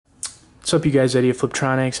What's up, you guys? Eddie of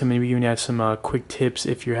Fliptroniks. I'm going to be giving you guys some quick tips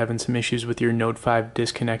if you're having some issues with your Note 5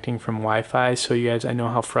 disconnecting from Wi-Fi. So you guys, I know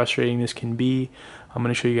how frustrating this can be. I'm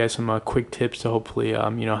going to show you guys some quick tips to hopefully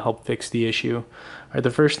help fix the issue. All right,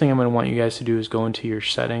 the first thing I'm going to want you guys to do is go into your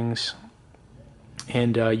settings,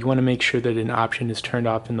 and you want to make sure that an option is turned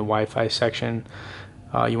off in the Wi-Fi section.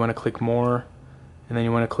 You want to click more, and then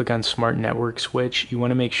you want to click on Smart Network Switch. You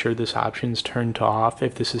want to make sure this option is turned to off.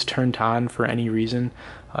 If this is turned on for any reason,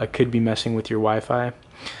 it could be messing with your Wi-Fi.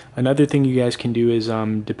 Another thing you guys can do is,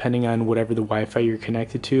 depending on whatever the Wi-Fi you're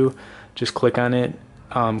connected to, just click on it,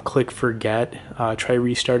 click Forget, try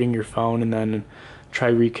restarting your phone, and then try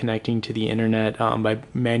reconnecting to the internet by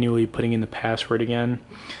manually putting in the password again.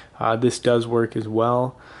 This does work as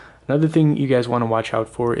well. Another thing you guys want to watch out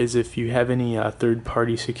for is if you have any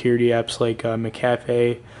third-party security apps like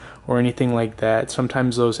McAfee or anything like that.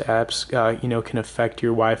 Sometimes those apps can affect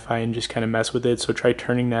your Wi-Fi and just kind of mess with it, so try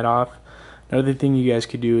turning that off. Another thing you guys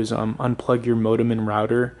could do is unplug your modem and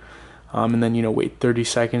router, and then wait 30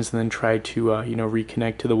 seconds and then try to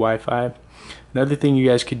reconnect to the Wi-Fi. Another thing you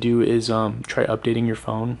guys could do is try updating your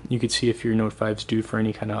phone. You could see if your Note 5 is due for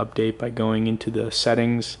any kind of update by going into the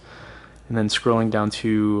settings and then scrolling down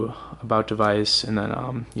to About Device, and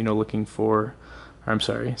then looking for,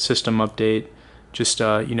 System Update. Just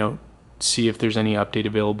see if there's any update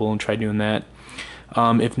available and try doing that.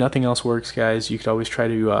 If nothing else works, guys, you could always try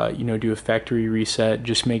to do a factory reset.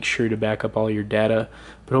 Just make sure to back up all your data.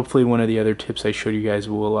 But hopefully one of the other tips I showed you guys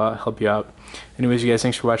will help you out. Anyways, you guys,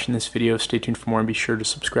 thanks for watching this video. Stay tuned for more and be sure to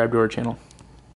subscribe to our channel.